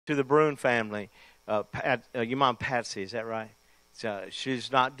to the Bruin family. Your mom Patsy, is that right?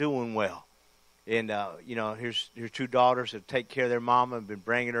 She's not doing well. And, here's your two daughters that take care of their mama and been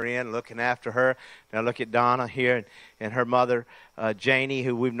bringing her in, looking after her. Now look at Donna here and her mother, Janie,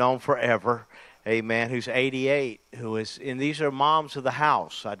 who we've known forever. Amen, who's 88, and these are moms of the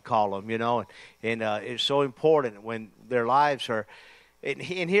house, I'd call them, and it's so important when their lives are, and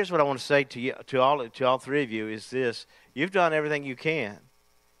here's what I want to say to you, to all three of you, is this: you've done everything you can.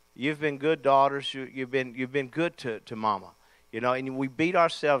 You've been good daughters. You've been good to mama, and we beat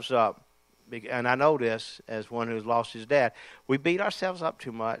ourselves up, and I know this as one who's lost his dad. We beat ourselves up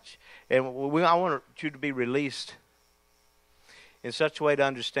too much, and I want you to be released in such a way to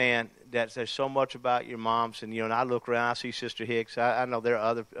understand that there's so much about your moms. And, and I look around, I see Sister Hicks. I know there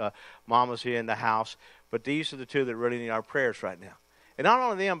are other mamas here in the house, but these are the two that really need our prayers right now. And not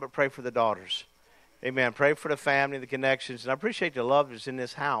only them, but pray for the daughters. Amen. Pray for the family, the connections. And I appreciate the love that's in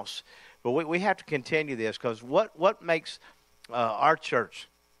this house. But we have to continue this, because what makes our church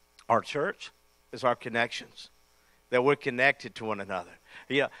is our connections, that we're connected to one another.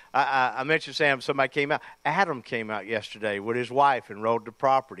 I mentioned somebody came out. Adam came out yesterday with his wife and rode the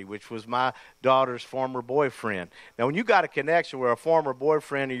property, which was my daughter's former boyfriend. Now, when you got a connection where a former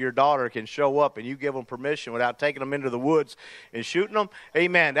boyfriend or your daughter can show up and you give them permission without taking them into the woods and shooting them,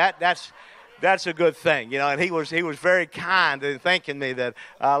 amen, that's a good thing, and he was very kind in thanking me that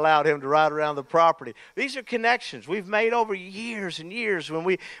I allowed him to ride around the property. These are connections we've made over years and years when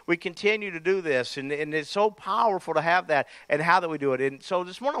we continue to do this, and it's so powerful to have that, and how that we do it. And so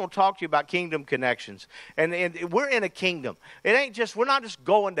this morning I want to talk to you about kingdom connections, and we're in a kingdom. We're not just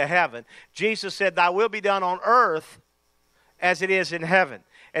going to heaven. Jesus said, "Thy will be done on earth as it is in heaven,"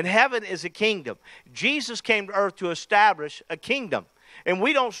 and heaven is a kingdom. Jesus came to earth to establish a kingdom. And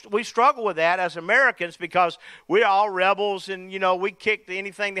we struggle with that as Americans, because we're all rebels, and, we kicked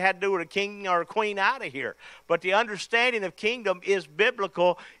anything that had to do with a king or a queen out of here. But the understanding of kingdom is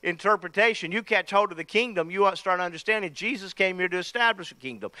biblical interpretation. You catch hold of the kingdom, you start understanding Jesus came here to establish a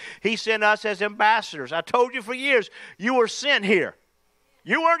kingdom. He sent us as ambassadors. I told you for years, you were sent here.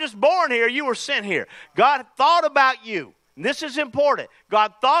 You weren't just born here, you were sent here. God thought about you. And this is important.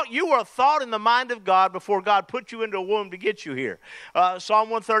 God thought you were a thought in the mind of God before God put you into a womb to get you here. Psalm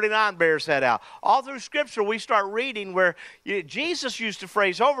 139 bears that out. All through Scripture, we start reading where Jesus used the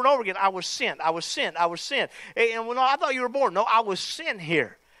phrase over and over again, "I was sent, I was sent, I was sent." And when I thought you were born, no, I was sent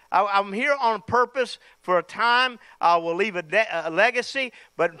here. I'm here on purpose for a time. I will leave a legacy,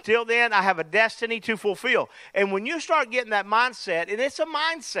 but until then, I have a destiny to fulfill. And when you start getting that mindset, and it's a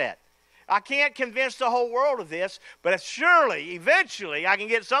mindset, I can't convince the whole world of this, but surely, eventually, I can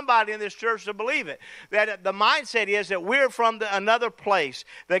get somebody in this church to believe it. That the mindset is that we're from another place,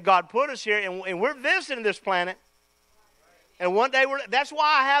 that God put us here, and we're visiting this planet. And one day, that's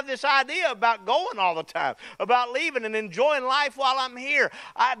why I have this idea about going all the time, about leaving and enjoying life while I'm here.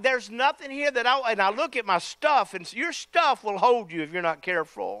 There's nothing here and I look at my stuff, and your stuff will hold you if you're not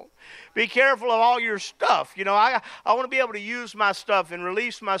careful. Be careful of all your stuff. I want to be able to use my stuff and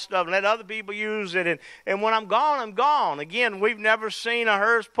release my stuff and let other people use it. And when I'm gone, I'm gone. Again, we've never seen a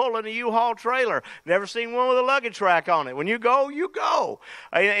hearse pulling a U-Haul trailer. Never seen one with a luggage rack on it. When you go, you go.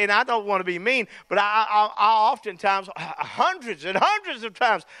 And I don't want to be mean, but I oftentimes, hundreds and hundreds of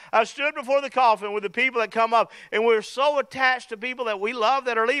times, I've stood before the coffin with the people that come up, and we're so attached to people that we love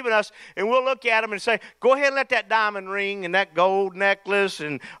that are leaving us, and we'll look at them and say, "Go ahead and let that diamond ring and that gold necklace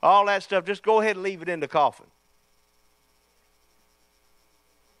and all that stuff, just go ahead and leave it in the coffin."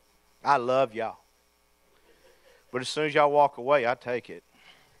 I love y'all. But as soon as y'all walk away, I take it.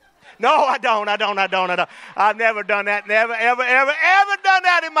 No, I don't. I've never done that. Never, ever done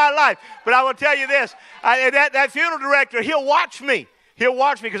that in my life. But I will tell you this. That funeral director, he'll watch me. He'll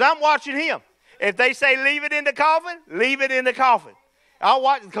watch me because I'm watching him. If they say leave it in the coffin, leave it in the coffin. I'll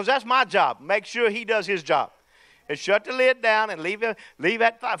watch, because that's my job. Make sure he does his job. And shut the lid down and leave that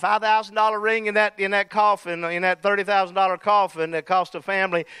 $5,000 ring in that coffin, in that $30,000 coffin that cost a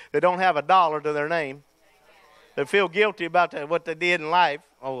family that don't have a dollar to their name. They feel guilty about what they did in life.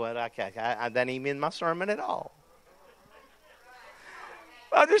 Oh, that ain't even in my sermon at all.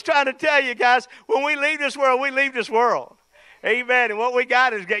 I'm just trying to tell you guys, when we leave this world, we leave this world. Amen. And what we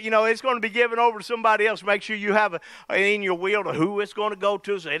got is, it's going to be given over to somebody else. Make sure you have in your will to who it's going to go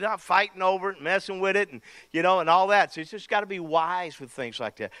to, so they're not fighting over it, messing with it, and and all that. So it's just got to be wise with things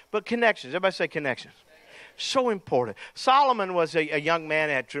like that. But connections. Everybody say connections. So important. Solomon was a young man.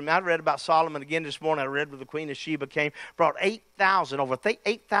 I read about Solomon again this morning. I read where the Queen of Sheba came, brought over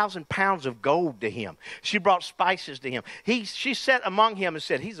 8,000 pounds of gold to him. She brought spices to him. She sat among him and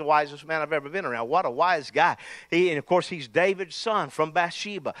said, he's the wisest man I've ever been around. What a wise guy. And of course, he's David's son from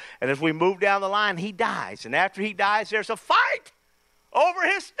Bathsheba. And as we move down the line, he dies. And after he dies, there's a fight over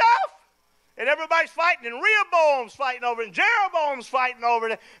his stuff. And everybody's fighting, and Rehoboam's fighting over it, and Jeroboam's fighting over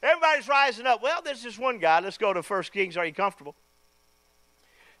it. Everybody's rising up. Well, there's this one guy. Let's go to 1 Kings. Are you comfortable?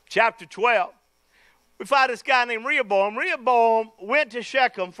 Chapter 12. We find this guy named Rehoboam. Rehoboam went to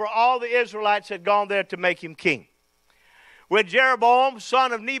Shechem, for all the Israelites had gone there to make him king. When Jeroboam,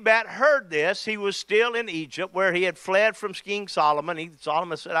 son of Nebat, heard this, he was still in Egypt, where he had fled from King Solomon.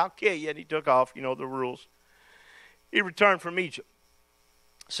 Solomon said, I'll kill you, and he took off. You know the rules. He returned from Egypt.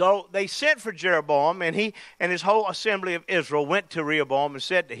 So they sent for Jeroboam, and he and his whole assembly of Israel went to Rehoboam and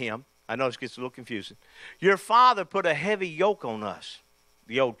said to him, I know this gets a little confusing, your father put a heavy yoke on us,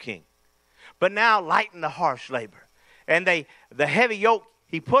 the old king, but now lighten the harsh labor. And the heavy yoke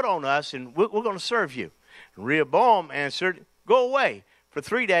he put on us, and we're going to serve you. And Rehoboam answered, go away for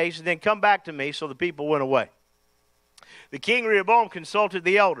 3 days, and then come back to me. So the people went away. The king Rehoboam consulted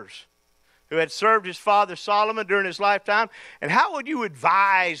the elders who had served his father Solomon during his lifetime. And how would you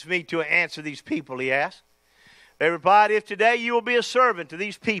advise me to answer these people, he asked. They replied, if today you will be a servant to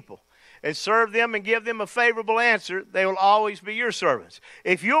these people and serve them and give them a favorable answer, they will always be your servants.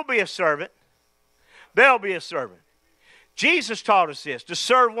 If you'll be a servant, they'll be a servant. Jesus taught us this, to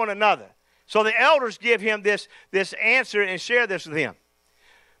serve one another. So the elders give him this answer and share this with him.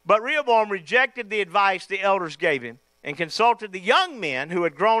 But Rehoboam rejected the advice the elders gave him and consulted the young men who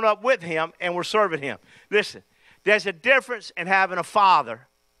had grown up with him and were serving him. Listen, there's a difference in having a father,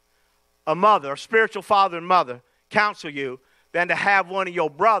 a mother, a spiritual father and mother counsel you than to have one of your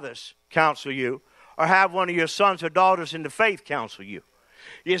brothers counsel you or have one of your sons or daughters in the faith counsel you.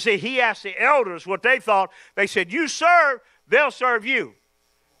 You see, he asked the elders what they thought. They said, you serve, they'll serve you.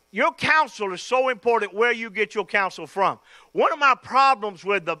 Your counsel is so important where you get your counsel from. One of my problems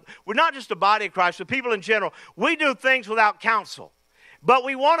with not just the body of Christ, but people in general, we do things without counsel. But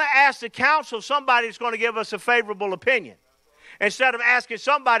we want to ask the counsel of somebody that's going to give us a favorable opinion. Instead of asking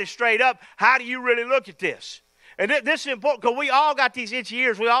somebody straight up, how do you really look at this? And this is important because we all got these itchy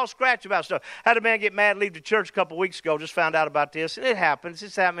ears. We all scratch about stuff. I had a man get mad and leave the church a couple weeks ago, just found out about this. And it happens.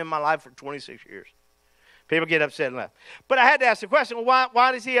 It's happened in my life for 26 years. People get upset and laugh. But I had to ask the question, well,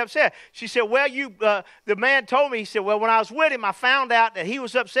 why is he upset? She said, well, the man told me, he said, well, when I was with him, I found out that he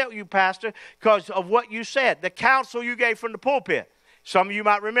was upset with you, Pastor, because of what you said, the counsel you gave from the pulpit. Some of you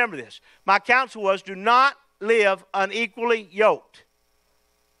might remember this. My counsel was, do not live unequally yoked.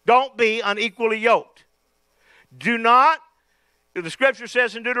 Don't be unequally yoked. Do not, the scripture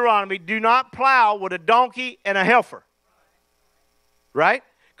says in Deuteronomy, do not plow with a donkey and a heifer. Right?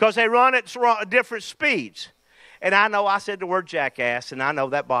 Because they run at different speeds. And I know I said the word jackass, and I know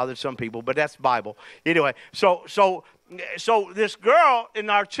that bothered some people, but that's Bible. Anyway, so this girl in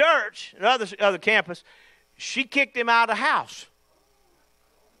our church, other campus, she kicked him out of the house.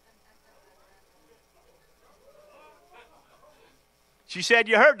 She said,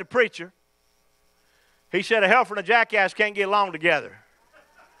 you heard the preacher. He said a heifer and a jackass can't get along together.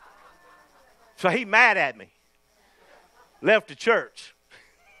 So he mad at me. Left the church.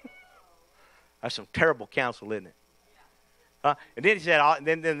 That's some terrible counsel, isn't it? And then he said,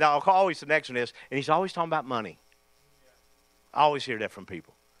 and then always the next one is, and he's always talking about money. I always hear that from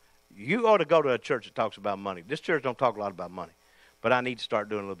people. You ought to go to a church that talks about money. This church don't talk a lot about money, but I need to start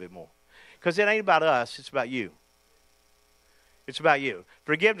doing a little bit more. Because it ain't about us, it's about you. It's about you.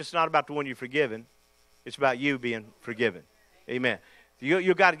 Forgiveness is not about the one you're forgiven. It's about you being forgiven. Amen.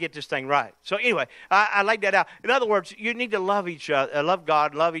 You got to get this thing right. So anyway, I laid that out. In other words, you need to love each other, love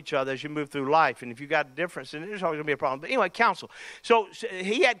God, love each other as you move through life. And if you got a difference, then there's always going to be a problem. But anyway, counsel. So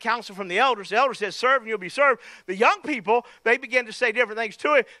he had counsel from the elders. The elders said, serve and you'll be served. The young people, they began to say different things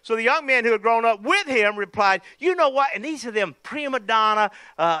to him. So the young men who had grown up with him replied, you know what? And these are them prima donna,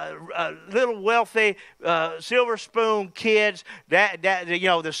 little wealthy, silver spoon kids.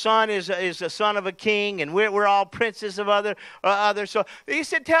 The son is the son of a king, and we're all princes of others. So he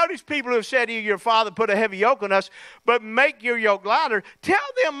said, tell these people who have said to you, your father put a heavy yoke on us, but make your yoke lighter. Tell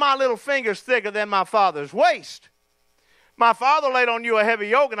them my little finger's thicker than my father's waist. My father laid on you a heavy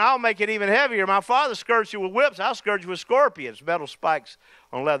yoke, and I'll make it even heavier. My father scourged you with whips. I'll scourge you with scorpions, metal spikes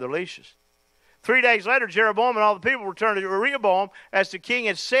on leather leashes. 3 days later, Jeroboam and all the people returned to Rehoboam. As the king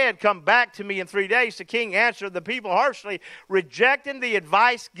had said, come back to me in 3 days. The king answered the people harshly, rejecting the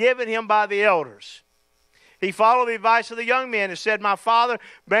advice given him by the elders. He followed the advice of the young men and said, my father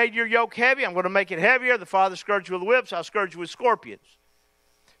made your yoke heavy. I'm going to make it heavier. The father scourged you with whips. I'll scourge you with scorpions.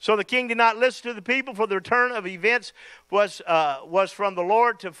 So the king did not listen to the people, for the return of events was from the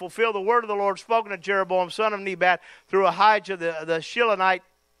Lord to fulfill the word of the Lord spoken to Jeroboam, son of Nebat, through Ahijah the Shilonite.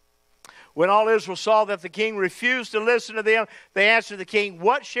 When all Israel saw that the king refused to listen to them, they answered the king,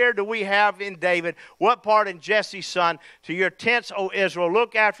 what share do we have in David? What part in Jesse's son? To your tents, O Israel,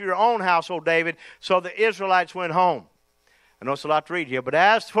 look after your own house, O David. So the Israelites went home. I know it's a lot to read here, but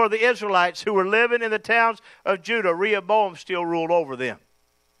as for the Israelites who were living in the towns of Judah, Rehoboam still ruled over them.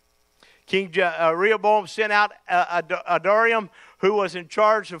 King Rehoboam sent out Adoniram, who was in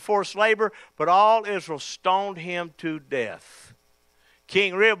charge of forced labor, but all Israel stoned him to death.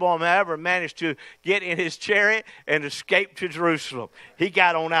 King Rehoboam, however, managed to get in his chariot and escape to Jerusalem. He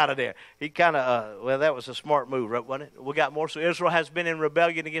got on out of there. He kind of, well, that was a smart move, right, wasn't it? We got more. So Israel has been in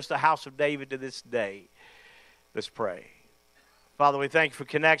rebellion against the house of David to this day. Let's pray. Father, we thank you for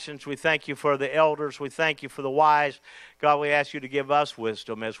connections. We thank you for the elders. We thank you for the wise. God, we ask you to give us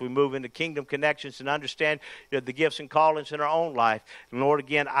wisdom as we move into kingdom connections and understand the gifts and callings in our own life. And Lord,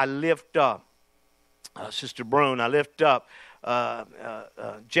 again, I lift up Sister Brune. I lift up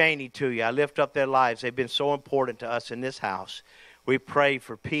Janie to you. I lift up their lives. They've been so important to us in this house. We pray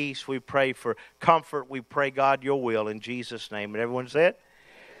for peace. We pray for comfort. We pray, God, your will in Jesus' name. And everyone said,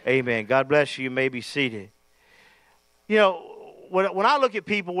 amen. God bless you. You may be seated. You know, when I look at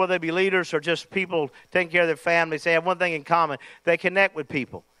people, whether they be leaders or just people taking care of their families, they have one thing in common. They connect with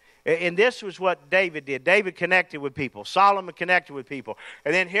people. And this was what David did. David connected with people. Solomon connected with people.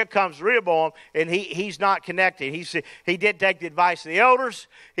 And then here comes Rehoboam, and he's not connected. He did take the advice of the elders.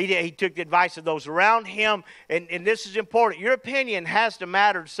 He took the advice of those around him. And this is important. Your opinion has to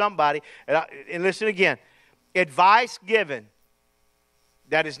matter to somebody. And listen again. Advice given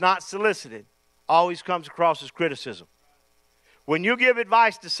that is not solicited always comes across as criticism. When you give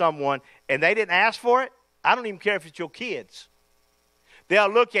advice to someone and they didn't ask for it, I don't even care if it's your kids.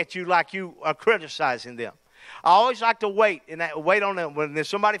 They'll look at you like you are criticizing them. I always like to wait on them when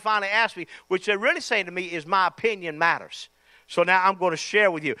somebody finally asks me, which they're really saying to me is my opinion matters. So now I'm going to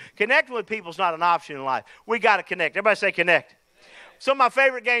share with you. Connecting with people is not an option in life. We got to connect. Everybody say connect. Some of my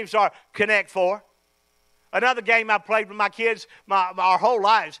favorite games are Connect Four. Another game I played with my kids our whole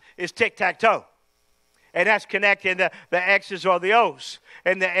lives is Tic-Tac-Toe. And that's connecting the X's or the O's.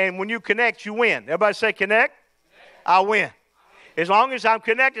 And when you connect, you win. Everybody say connect. I win. As long as I'm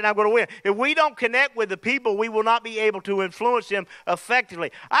connected, I'm going to win. If we don't connect with the people, we will not be able to influence them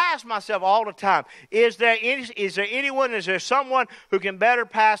effectively. I ask myself all the time, is there someone who can better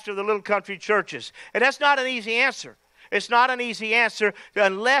pastor the little country churches? And that's not an easy answer. It's not an easy answer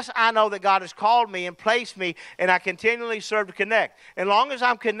unless I know that God has called me and placed me and I continually serve to connect. As long as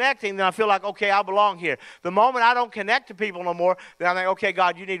I'm connecting, then I feel like, okay, I belong here. The moment I don't connect to people no more, then I think, okay,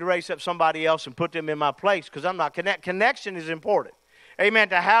 God, you need to raise up somebody else and put them in my place because I'm not Connection is important. Amen,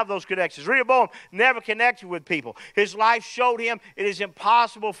 to have those connections. Rehoboam never connected with people. His life showed him it is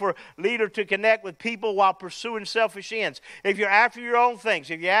impossible for a leader to connect with people while pursuing selfish ends. If you're after your own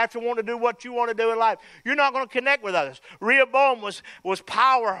things, if you're after wanting to do what you want to do in life, you're not going to connect with others. Rehoboam was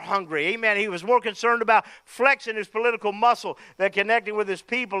power hungry. Amen. He was more concerned about flexing his political muscle than connecting with his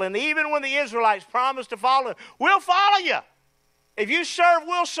people. And even when the Israelites promised to follow him, we'll follow you. If you serve,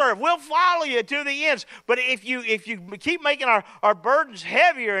 we'll serve. We'll follow you to the ends. But if you keep making our burdens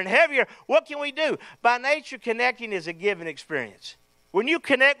heavier and heavier, what can we do? By nature, connecting is a given experience. When you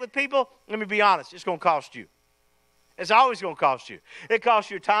connect with people, let me be honest, it's going to cost you. It's always going to cost you. It costs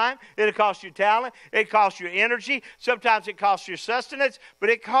your time. It'll cost you talent. It costs your energy. Sometimes it costs your sustenance, but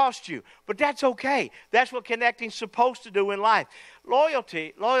it costs you. But that's okay. That's what connecting's supposed to do in life.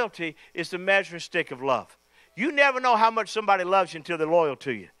 Loyalty is the measuring stick of love. You never know how much somebody loves you until they're loyal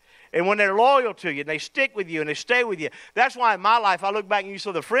to you. And when they're loyal to you and they stick with you and they stay with you, that's why in my life, I look back and you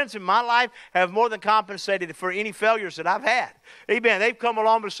saw the friends in my life have more than compensated for any failures that I've had. Amen. They've come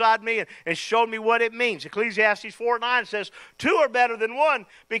along beside me and showed me what it means. Ecclesiastes 4:9 says, 2 are better than 1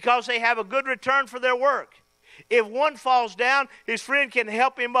 because they have a good return for their work. If one falls down, his friend can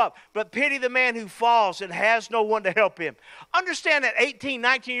help him up. But pity the man who falls and has no one to help him. Understand that 18,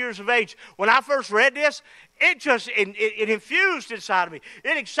 19 years of age, when I first read this, it infused inside of me.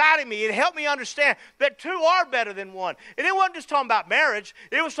 It excited me. It helped me understand that 2 are better than 1. And it wasn't just talking about marriage.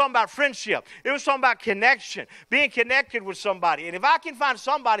 It was talking about friendship. It was talking about connection, being connected with somebody. And if I can find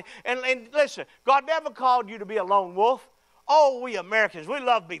somebody, and listen, God never called you to be a lone wolf. Oh, we Americans, we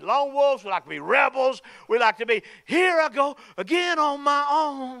love to be lone wolves. We like to be rebels. We like to be, here I go again on my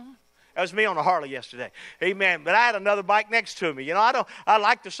own. That was me on a Harley yesterday. Amen. But I had another bike next to me. You know, I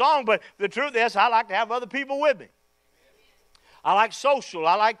like the song, but the truth is I like to have other people with me. I like social.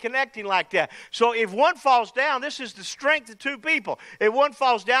 I like connecting like that. So if one falls down, this is the strength of two people. If one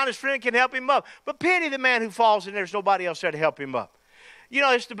falls down, his friend can help him up. But pity the man who falls and there's nobody else there to help him up. You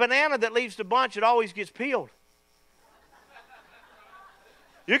know, it's the banana that leaves the bunch. It always gets peeled.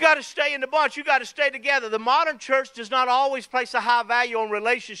 You got to stay in the bunch. You got to stay together. The modern church does not always place a high value on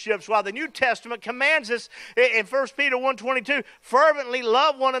relationships, while the New Testament commands us in 1 Peter 1:22, fervently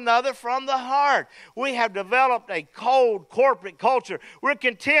love one another from the heart. We have developed a cold corporate culture. We're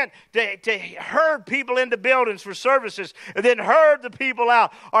content to herd people into buildings for services and then herd the people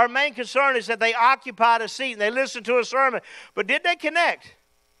out. Our main concern is that they occupied a seat and they listened to a sermon. But did they connect?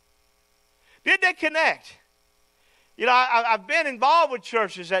 Did they connect? You know, I've been involved with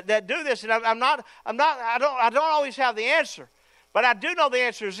churches that do this, and I don't always have the answer, but I do know the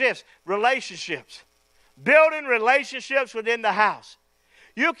answer is this: relationships, building relationships within the house.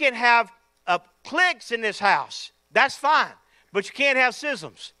 You can have cliques in this house, that's fine, but you can't have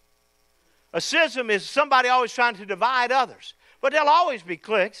schisms. A schism is somebody always trying to divide others, but there'll always be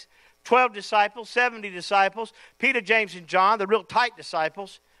cliques. 12 disciples, 70 disciples, Peter, James, and John, the real tight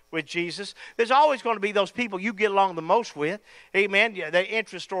disciples with Jesus. There's always going to be those people you get along the most with. Amen. They're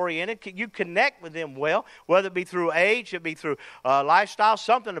interest-oriented. You connect with them well, whether it be through age, it be through lifestyle,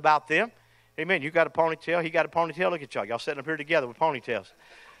 something about them. Amen. You got a ponytail. He got a ponytail. Look at y'all. Y'all sitting up here together with ponytails.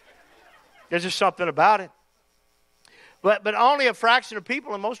 There's just something about it. But only a fraction of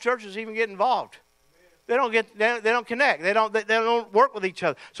people in most churches even get involved. They don't connect. They don't work with each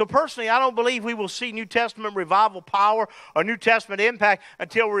other. So personally, I don't believe we will see New Testament revival power or New Testament impact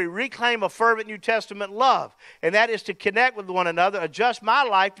until we reclaim a fervent New Testament love. And that is to connect with one another, adjust my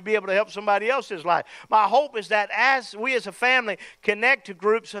life to be able to help somebody else's life. My hope is that as we as a family connect to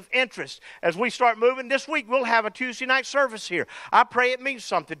groups of interest, as we start moving, this week we'll have a Tuesday night service here. I pray it means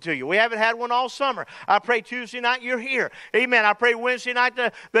something to you. We haven't had one all summer. I pray Tuesday night you're here. Amen. I pray Wednesday night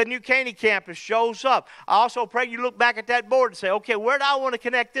the New Caney campus shows up. I also pray you look back at that board and say, okay, where do I want to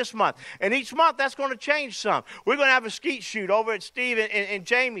connect this month? And each month, that's going to change some. We're going to have a skeet shoot over at Steve and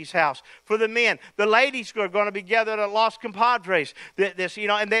Jamie's house for the men. The ladies are going to be gathered at Los Compadres.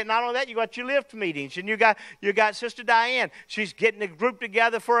 And then not only that, you got your lift meetings, and you got Sister Diane. She's getting a group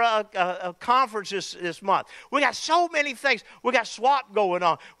together for a conference this month. We got so many things. We got swap going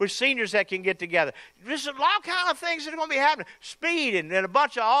on with seniors that can get together. There's a lot of things that are going to be happening. Speed and a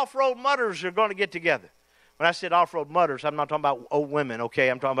bunch of off-road mutters are going to get together. When I said off-road mutters, I'm not talking about old women, okay?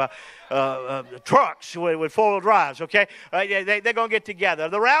 I'm talking about trucks with four-wheel drives, okay? They're going to get together.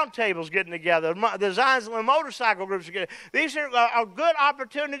 The round table's getting together. The Zions and the motorcycle groups are getting together. These are good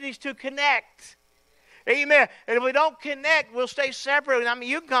opportunities to connect. Amen. And if we don't connect, we'll stay separate. I mean,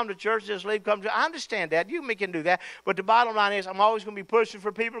 you can come to church, just leave, come to. I understand that. You can do that. But the bottom line is, I'm always going to be pushing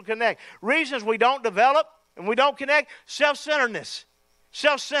for people to connect. Reasons we don't develop and we don't connect: self-centeredness.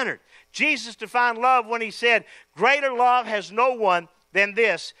 Self-centered. Jesus defined love when he said, greater love has no one than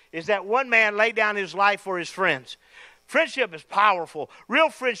this, is that one man laid down his life for his friends. Friendship is powerful. Real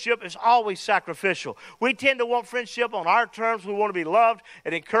friendship is always sacrificial. We tend to want friendship on our terms. We want to be loved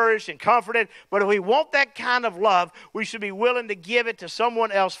and encouraged and comforted. But if we want that kind of love, we should be willing to give it to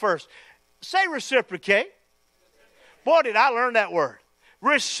someone else first. Say reciprocate. Boy, did I learn that word.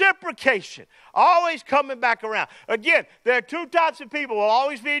 Reciprocation. Always coming back around. Again, there are two types of people will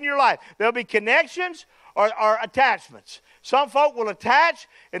always be in your life. There'll be connections or attachments. Some folk will attach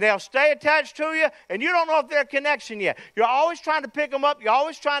and they'll stay attached to you, and you don't know if they're a connection yet. You're always trying to pick them up. You're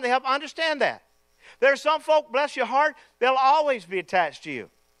always trying to help. Understand that. There are some folk, bless your heart, they'll always be attached to you.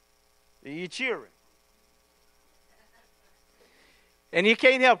 You're cheering. And you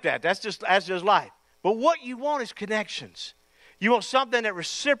can't help that. That's just life. But what you want is connections. You want something that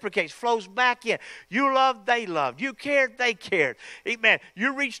reciprocates, flows back in. You loved, they loved. You cared, they cared. Amen.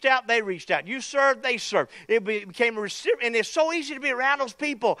 You reached out, they reached out. You served, they served. It became a recipient. And it's so easy to be around those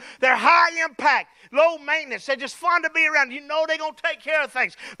people. They're high impact, low maintenance. They're just fun to be around. You know they're going to take care of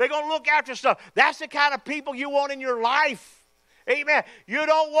things. They're going to look after stuff. That's the kind of people you want in your life. Amen. You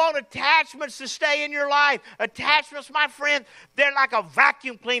don't want attachments to stay in your life. Attachments, my friend, they're like a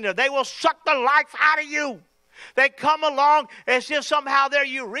vacuum cleaner. They will suck the life out of you. They come along as if somehow they're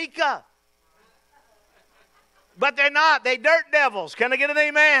eureka. But they're not. They're dirt devils. Can I get an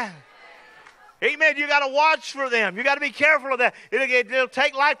amen? Amen. You got to watch for them. You got to be careful of that. It'll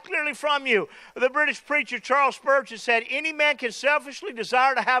take life clearly from you. The British preacher Charles Spurgeon said, any man can selfishly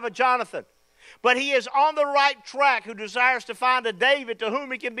desire to have a Jonathan. But he is on the right track who desires to find a David to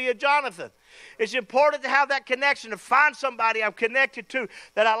whom he can be a Jonathan. It's important to have that connection, to find somebody I'm connected to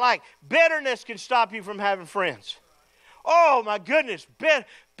that I like. Bitterness can stop you from having friends. Oh, my goodness.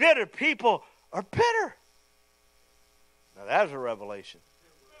 Bitter people are bitter. Now, that's a revelation.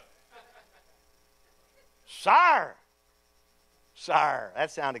 Sire. Sire.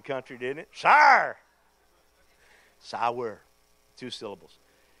 That sounded country, didn't it? Sire. Sour. 2 syllables.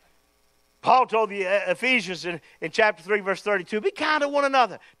 Paul told the Ephesians in chapter 3, verse 32, be kind to one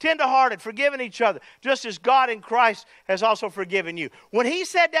another, tenderhearted, forgiving each other, just as God in Christ has also forgiven you. When he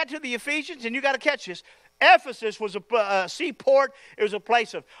said that to the Ephesians, and you got to catch this, Ephesus was a seaport. It was a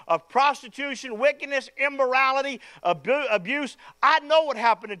place of prostitution, wickedness, immorality, abuse. I know what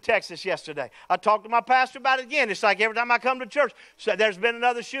happened in Texas yesterday. I talked to my pastor about it again. It's like every time I come to church, so there's been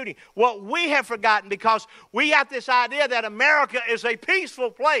another shooting. What we have forgotten, because we got this idea that America is a peaceful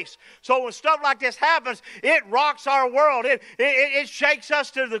place. So when stuff like this happens, it rocks our world. It shakes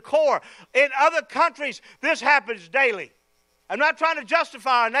us to the core. In other countries, this happens daily. I'm not trying to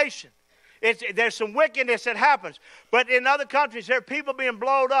justify our nation. There's some wickedness that happens. But in other countries, there are people being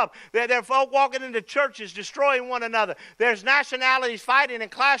blown up. There are folk walking into churches, destroying one another. There's nationalities fighting and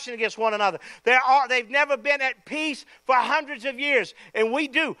clashing against one another. They've never been at peace for hundreds of years. And we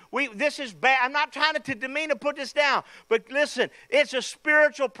do. This is bad. I'm not trying to demean or put this down. But listen, it's a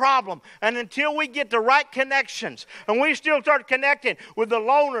spiritual problem. And until we get the right connections, and we still start connecting with the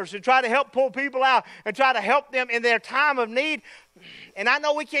loners and try to help pull people out and try to help them in their time of need. And I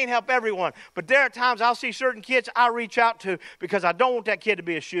know we can't help everyone, but there are times I'll see certain kids I reach out to because I don't want that kid to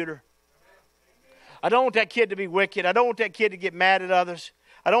be a shooter. I don't want that kid to be wicked. I don't want that kid to get mad at others.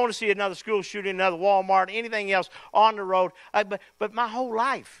 I don't want to see another school shooting, another Walmart, anything else on the road. But my whole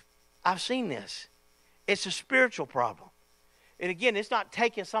life, I've seen this. It's a spiritual problem. And again, it's not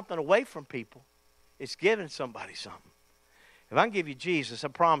taking something away from people. It's giving somebody something. If I can give you Jesus, I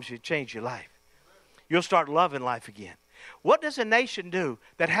promise you, it'll change your life. You'll start loving life again. What does a nation do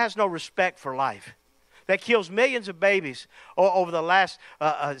that has no respect for life? That kills millions of babies over the last,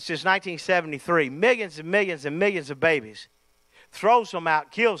 since 1973. Millions and millions and millions of babies. Throws them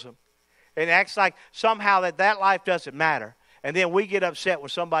out, kills them. And acts like somehow that life doesn't matter. And then we get upset when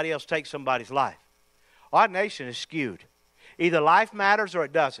somebody else takes somebody's life. Our nation is skewed. Either life matters or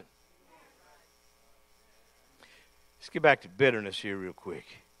it doesn't. Let's get back to bitterness here real quick.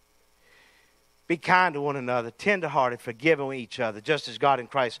 Be kind to one another, tenderhearted, forgiving each other, just as God in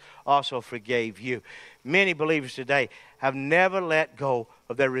Christ also forgave you. Many believers today have never let go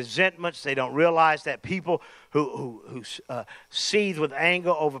of their resentments. They don't realize that people who seethe with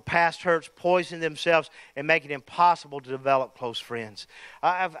anger over past hurts poison themselves and make it impossible to develop close friends.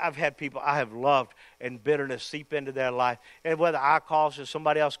 I've had people I have loved and bitterness seep into their life, and whether I cause it or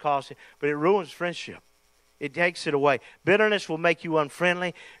somebody else causes it, but it ruins friendship. It takes it away. Bitterness will make you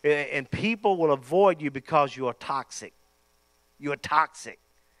unfriendly, and people will avoid you because you are toxic. You are toxic.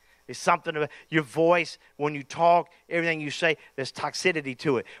 It's something about your voice, when you talk, everything you say, there's toxicity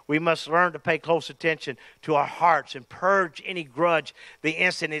to it. We must learn to pay close attention to our hearts and purge any grudge the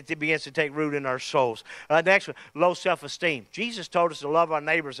instant it begins to take root in our souls. Next one, low self-esteem. Jesus told us to love our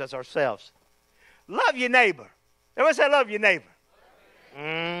neighbors as ourselves. Love your neighbor. Everybody say love your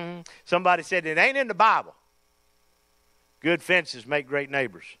neighbor. Somebody said it ain't in the Bible. Good fences make great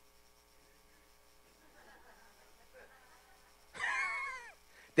neighbors.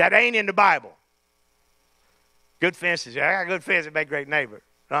 That ain't in the Bible. Good fences. I got good fences make great neighbors.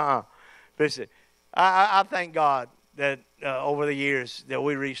 Listen, I thank God that over the years that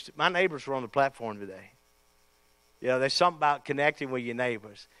we reached, my neighbors were on the platform today. You know, there's something about connecting with your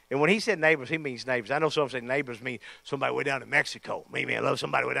neighbors. And when he said neighbors, he means neighbors. I know some say neighbors mean somebody way down in Mexico. Maybe I love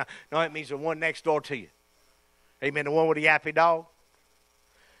somebody way down. No, it means the one next door to you. Amen. The one with the yappy dog.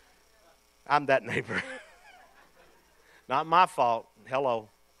 I'm that neighbor. Not my fault. Hello.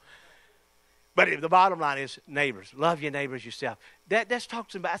 But the bottom line is neighbors. Love your neighbors yourself. That's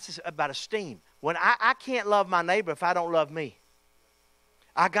talking about esteem. When I can't love my neighbor if I don't love me.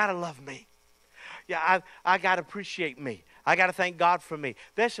 I got to love me. Yeah, I got to appreciate me. I got to thank God for me.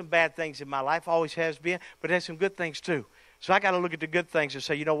 There's some bad things in my life, always has been, but there's some good things too. So I got to look at the good things and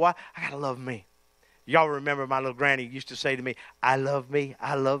say, you know what? I got to love me. Y'all remember my little granny used to say to me, I love me,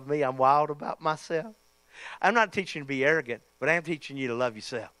 I'm wild about myself. I'm not teaching you to be arrogant, but I am teaching you to love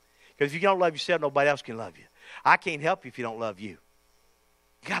yourself. Because if you don't love yourself, nobody else can love you. I can't help you if you don't love you.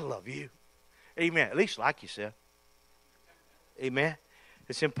 You got to love you. Amen. At least like yourself. Amen.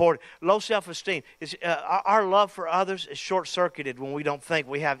 It's important. Low self-esteem. Our love for others is short-circuited when we don't think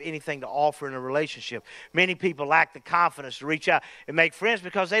we have anything to offer in a relationship. Many people lack the confidence to reach out and make friends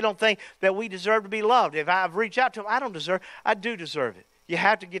because they don't think that we deserve to be loved. If I've reached out to them, I don't deserve. I do deserve it. You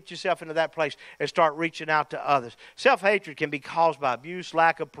have to get yourself into that place and start reaching out to others. Self-hatred can be caused by abuse,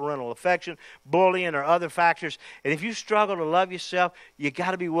 lack of parental affection, bullying, or other factors. And if you struggle to love yourself, you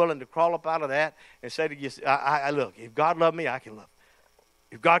got to be willing to crawl up out of that and say to yourself, look, if God loved me, I can love.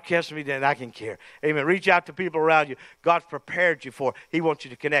 If God cares for me, then I can care. Amen. Reach out to people around you. God's prepared you for. He wants you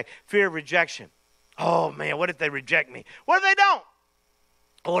to connect. Fear of rejection. Oh, man, what if they reject me? What if they don't?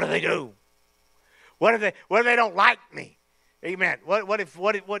 What if they do? What if they don't like me? Amen. What if,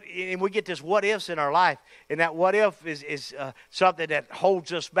 and we get this what ifs in our life, and that what if is something that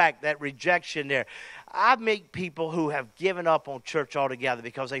holds us back, that rejection there. I meet people who have given up on church altogether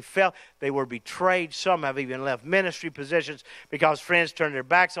because they felt they were betrayed. Some have even left ministry positions because friends turned their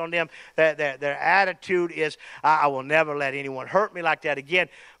backs on them. Their attitude is, I will never let anyone hurt me like that again.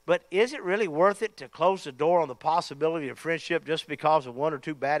 But is it really worth it to close the door on the possibility of friendship just because of one or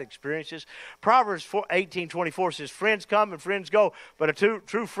two bad experiences? Proverbs 18:24 says, friends come and friends go, but a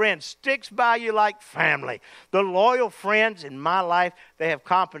true friend sticks by you like family. The loyal friends in my life, they have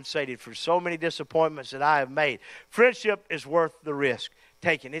compensated for so many disappointments that I have made. Friendship is worth the risk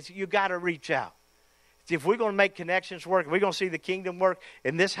taken. You got to reach out. If we're going to make connections work, if we're going to see the kingdom work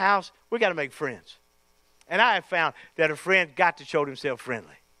in this house, we got to make friends. And I have found that a friend got to show himself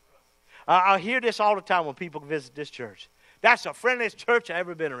friendly. I hear this all the time when people visit this church. That's the friendliest church I've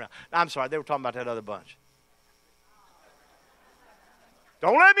ever been around. No, I'm sorry, they were talking about that other bunch.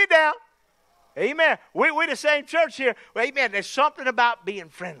 Don't let me down. Amen. We're the same church here. Amen. There's something about being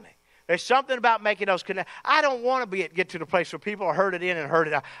friendly. There's something about making those connections. I don't want to get to the place where people are hurted in and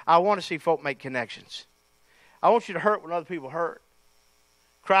hurted out. I want to see folk make connections. I want you to hurt when other people hurt.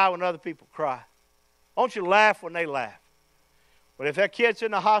 Cry when other people cry. I want you to laugh when they laugh. But if that kid's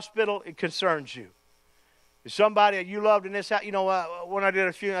in the hospital, it concerns you. If somebody that you loved in this house, when I did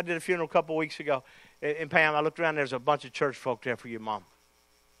a funeral a couple of weeks ago in Pam, I looked around, there's a bunch of church folk there for your mom.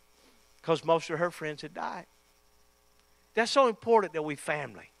 Because most of her friends had died. That's so important that we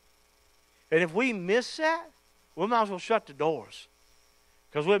family. And if we miss that, we might as well shut the doors.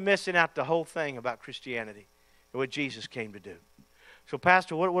 Because we're missing out the whole thing about Christianity and what Jesus came to do. So,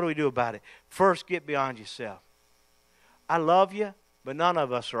 Pastor, what do we do about it? First, get beyond yourself. I love you, but none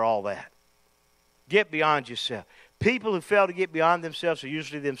of us are all that. Get beyond yourself. People who fail to get beyond themselves are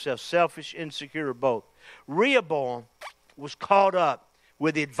usually themselves selfish, insecure, or both. Rehoboam was caught up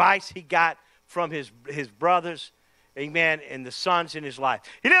with the advice he got from his brothers, amen, and the sons in his life.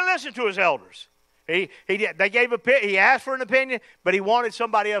 He didn't listen to his elders. He asked for an opinion, but he wanted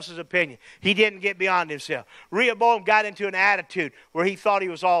somebody else's opinion. He didn't get beyond himself. Rehoboam got into an attitude where he thought he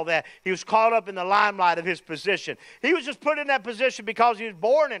was all that. He was caught up in the limelight of his position. He was just put in that position because he was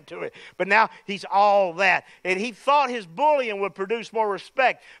born into it. But now he's all that. And he thought his bullying would produce more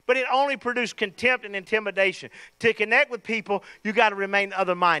respect, but it only produced contempt and intimidation. To connect with people, you got to remain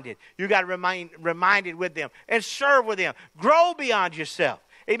other-minded. You got to remain reminded with them and serve with them. Grow beyond yourself.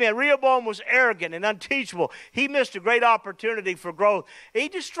 Amen. Rehoboam was arrogant and unteachable. He missed a great opportunity for growth. He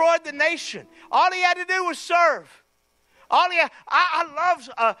destroyed the nation. All he had to do was serve. I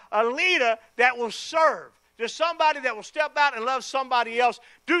love a leader that will serve. There's somebody that will step out and love somebody else,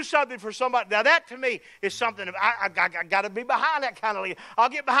 do something for somebody. Now that to me is something, I got to be behind that kind of leader. I'll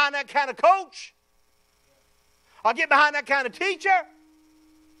get behind that kind of coach. I'll get behind that kind of teacher.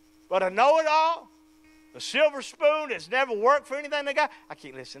 But a know-it-all, a silver spoon that's never worked for anything they got, I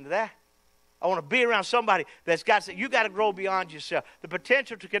can't listen to that. I want to be around somebody that's got to, you got to grow beyond yourself. The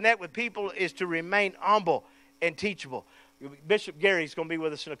potential to connect with people is to remain humble and teachable. Bishop Gary's going to be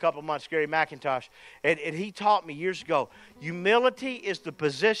with us in a couple of months, Gary McIntosh. And he taught me years ago, humility is the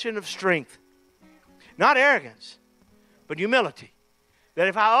position of strength. Not arrogance, but humility. That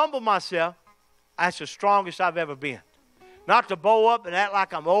if I humble myself, that's the strongest I've ever been. Not to bow up and act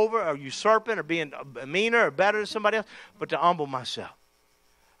like I'm over or usurping or being meaner or better than somebody else, but to humble myself.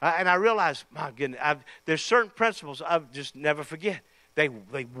 And I realize, my goodness, there's certain principles I just never forget. They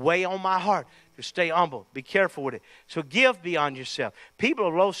weigh on my heart to stay humble. Be careful with it. So give beyond yourself. People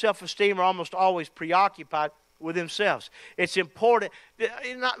of low self-esteem are almost always preoccupied with themselves. It's important.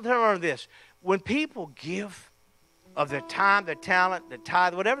 Remember this. When people give of their time, their talent, their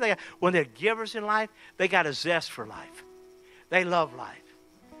tithe, whatever they got, when they're givers in life, they got a zest for life. They love life.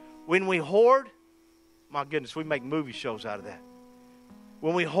 When we hoard, my goodness, we make movie shows out of that.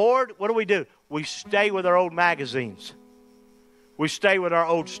 When we hoard, what do? We stay with our old magazines. We stay with our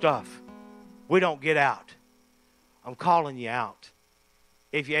old stuff. We don't get out. I'm calling you out.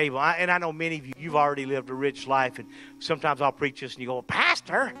 if you're able. And I know many of you, you've already lived a rich life. And sometimes I'll preach this and you go,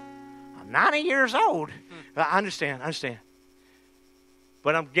 Pastor, I'm 90 years old. I understand.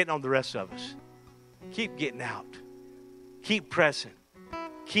 But I'm getting on the rest of us. Keep getting out. Keep pressing.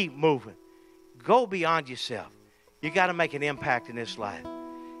 Keep moving. Go beyond yourself. You got to make an impact in this life.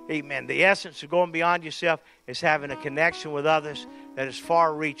 Amen. The essence of going beyond yourself is having a connection with others that is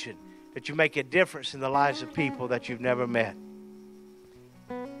far-reaching, that you make a difference in the lives of people that you've never met.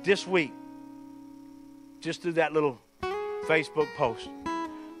 This week, just through that little Facebook post,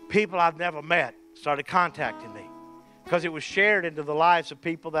 people I've never met started contacting me because it was shared into the lives of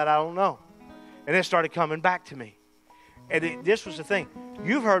people that I don't know. And it started coming back to me. And this was the thing.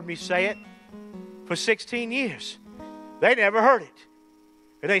 You've heard me say it for 16 years. They never heard it.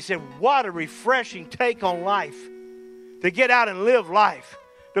 And they said, what a refreshing take on life. To get out and live life.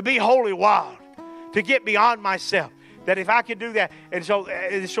 To be wholly wild. To get beyond myself. That if I could do that. And so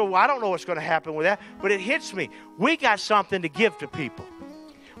I don't know what's going to happen with that. But it hits me. We got something to give to people.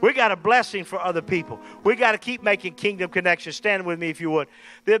 We got a blessing for other people. We got to keep making kingdom connections. Stand with me if you would.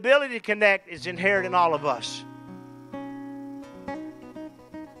 The ability to connect is inherent in all of us.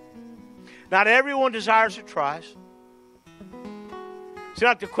 Not everyone desires or tries. See,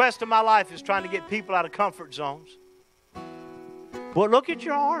 like the quest of my life is trying to get people out of comfort zones. But look at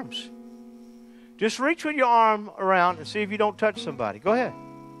your arms. Just reach with your arm around and see if you don't touch somebody. Go ahead.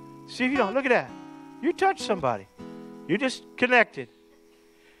 See if you don't. Look at that. You touch somebody. You just connected.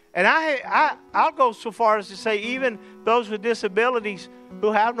 And I'll go so far as to say even those with disabilities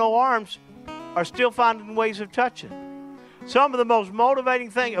who have no arms are still finding ways of touching. One of the most motivating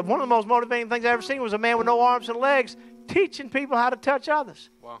things I've ever seen was a man with no arms and legs teaching people how to touch others.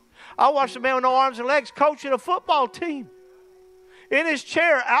 Wow. I watched a man with no arms and legs coaching a football team. In his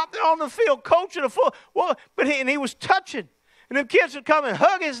chair, out there on the field, coaching a football. And he was touching. And them kids would come and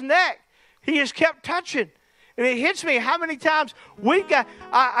hug his neck. He just kept touching. And it hits me how many times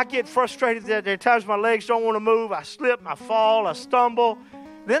I get frustrated that there are times my legs don't want to move. I slip, I fall, I stumble.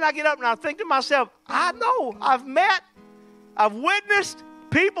 Then I get up and I think to myself, I know, I've witnessed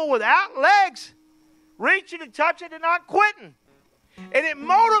people without legs reaching and touching and not quitting. And it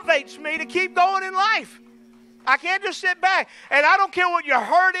motivates me to keep going in life. I can't just sit back. And I don't care what your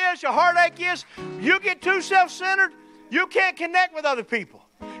hurt is, your heartache is. You get too self-centered, you can't connect with other people.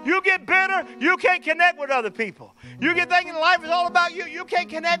 You get bitter, you can't connect with other people. You get thinking life is all about you, you can't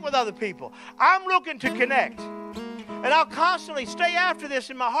connect with other people. I'm looking to connect. And I'll constantly stay after this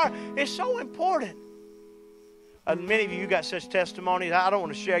in my heart. It's so important. Many of you got such testimonies. I don't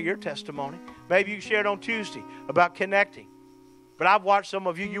want to share your testimony. Maybe you shared on Tuesday about connecting. But I've watched some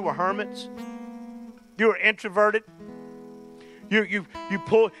of you. You were hermits. You were introverted.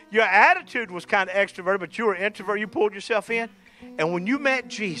 Your attitude was kind of extroverted, but you were introverted. You pulled yourself in. And when you met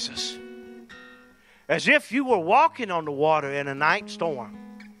Jesus, as if you were walking on the water in a night storm,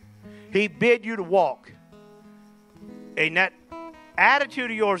 He bid you to walk. And that attitude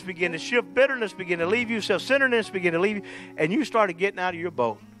of yours began to shift. Bitterness began to leave you. Self-centeredness began to leave you. And you started getting out of your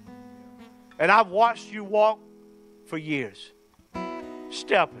boat. And I've watched you walk for years.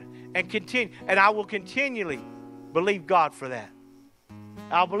 Stepping and continue. And I will continually believe God for that.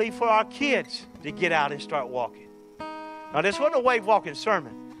 I'll believe for our kids to get out and start walking. Now, this wasn't a wave walking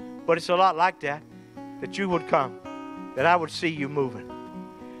sermon, but it's a lot like that you would come, that I would see you moving.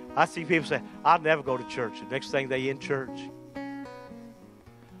 I see people say, I'll never go to church. The next thing they in church.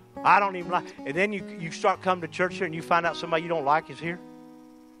 I don't even like. And then you start coming to church here and you find out somebody you don't like is here.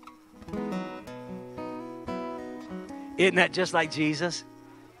 Isn't that just like Jesus?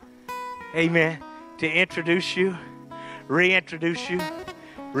 Amen. To introduce you, reintroduce you,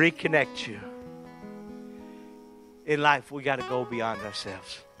 reconnect you. In life, we got to go beyond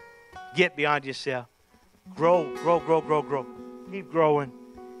ourselves. Get beyond yourself. Grow. Keep growing.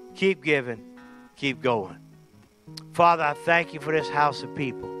 Keep giving. Keep going. Father, I thank you for this house of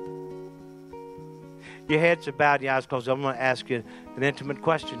people. Your heads are bowed, your eyes closed. I'm going to ask you an intimate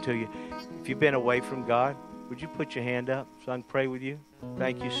question to you. If you've been away from God, would you put your hand up so I can pray with you?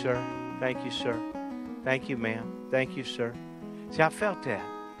 Thank you, sir. Thank you, sir. Thank you, ma'am. Thank you, sir. See, I felt that.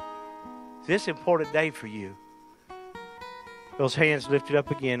 This is an important day for you. Those hands lifted up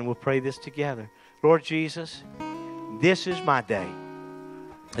again, and we'll pray this together. Lord Jesus, this is my day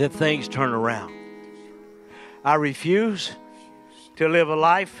that things turn around. I refuse to live a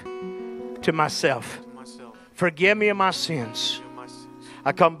life to myself. Forgive me of my sins.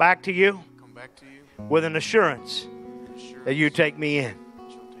 I come back to you with an assurance that you take me in.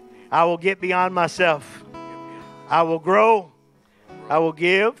 I will get beyond myself. I will grow. I will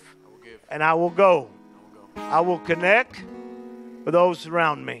give. And I will go. I will connect. for those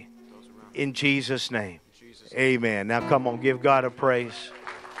around me. In Jesus' name. Amen. Now come on, give God a praise.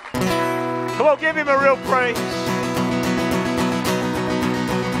 Come on, give him a real praise.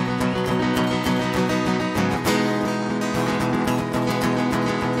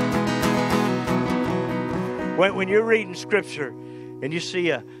 When you're reading Scripture and you see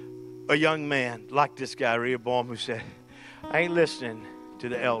a young man like this guy, Rehoboam, who said, I ain't listening to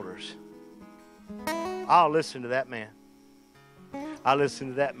the elders. I'll listen to that man. I listen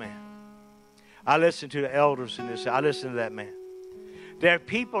to that man. I listen to the elders in this. I listen to that man. There are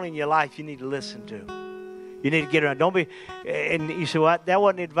people in your life you need to listen to. You need to get around. Don't be, and you say, well, that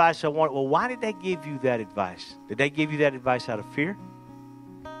wasn't the advice I wanted. Well, why did they give you that advice? Did they give you that advice out of fear?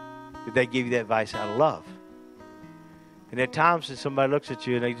 Did they give you that advice out of love? And at times that somebody looks at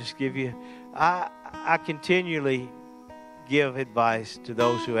you and they just give you, I continually give advice to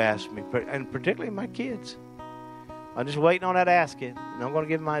those who ask me, and particularly my kids. I'm just waiting on that asking, and I'm going to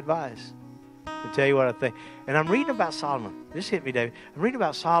give them my advice and tell you what I think. And I'm reading about Solomon. This hit me, David. I'm reading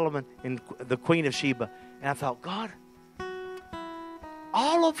about Solomon and the Queen of Sheba, and I thought, God,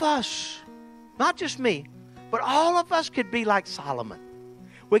 all of us, not just me, but all of us could be like Solomon.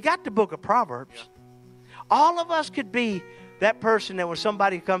 We got the book of Proverbs. All of us could be that person that when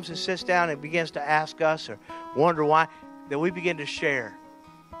somebody comes and sits down and begins to ask us or wonder why, that we begin to share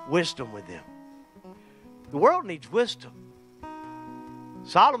wisdom with them. The world needs wisdom.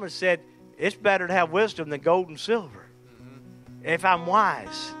 Solomon said, it's better to have wisdom than gold and silver. If I'm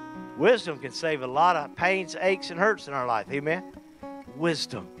wise, wisdom can save a lot of pains, aches, and hurts in our life. Amen?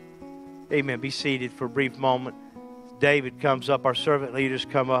 Wisdom. Amen. Be seated for a brief moment. David comes up. Our servant leaders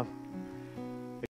come up.